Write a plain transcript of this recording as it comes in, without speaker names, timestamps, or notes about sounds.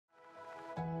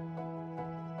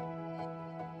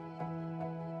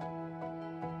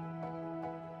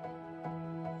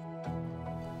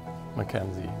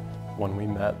Mackenzie, when we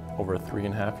met over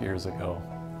 3.5 years ago,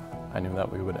 I knew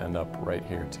that we would end up right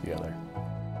here together.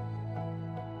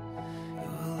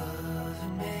 Your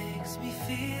love makes me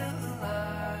feel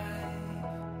alive.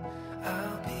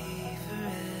 I'll be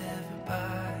forever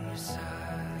by your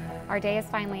side. Our day is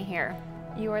finally here.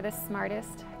 You are the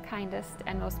smartest, kindest,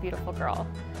 and most beautiful girl.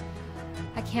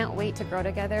 I can't wait to grow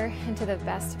together into the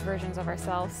best versions of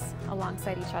ourselves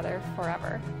alongside each other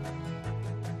forever.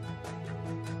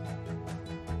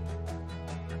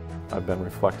 I've been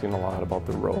reflecting a lot about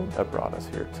the road that brought us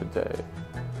here today.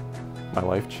 My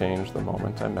life changed the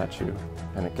moment I met you,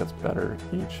 and it gets better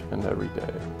each and every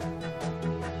day.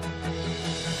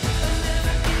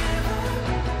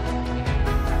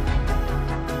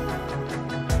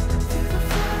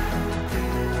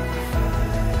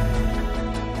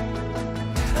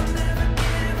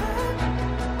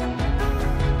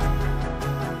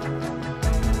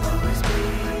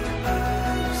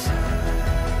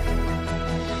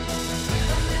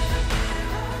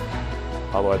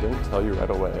 Although I didn't tell you right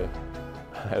away,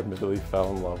 I admittedly fell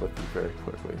in love with you very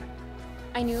quickly.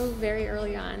 I knew very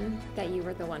early on that you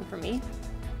were the one for me.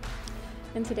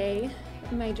 And today,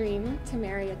 my dream to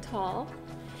marry a tall,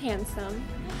 handsome,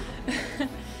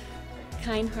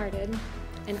 kind-hearted,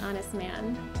 and honest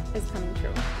man is coming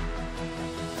true.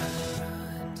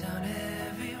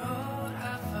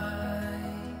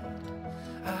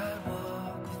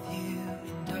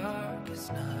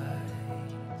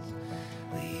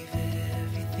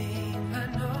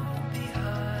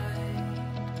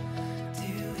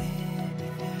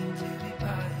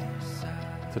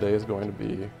 Today is going to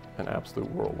be an absolute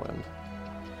whirlwind.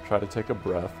 Try to take a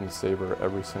breath and savor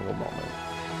every single moment.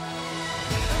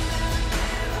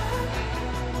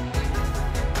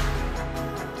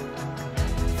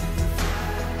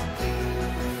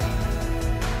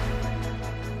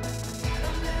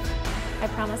 I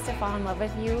promise to fall in love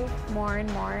with you more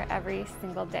and more every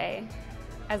single day.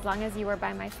 As long as you are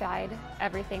by my side,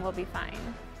 everything will be fine.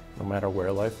 No matter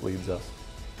where life leads us,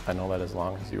 I know that as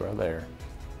long as you are there,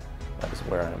 that is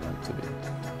where I am meant to be.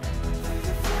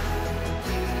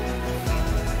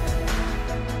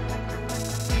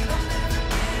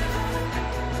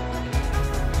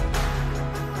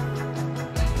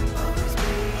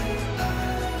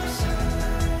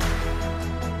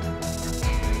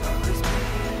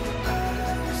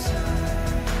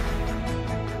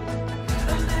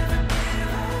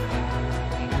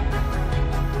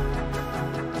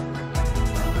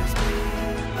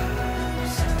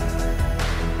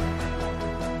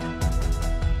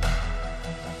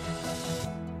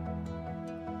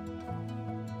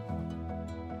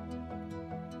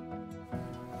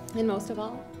 And most of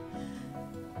all,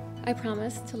 I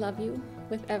promise to love you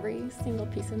with every single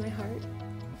piece of my heart,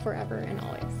 forever and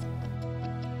always.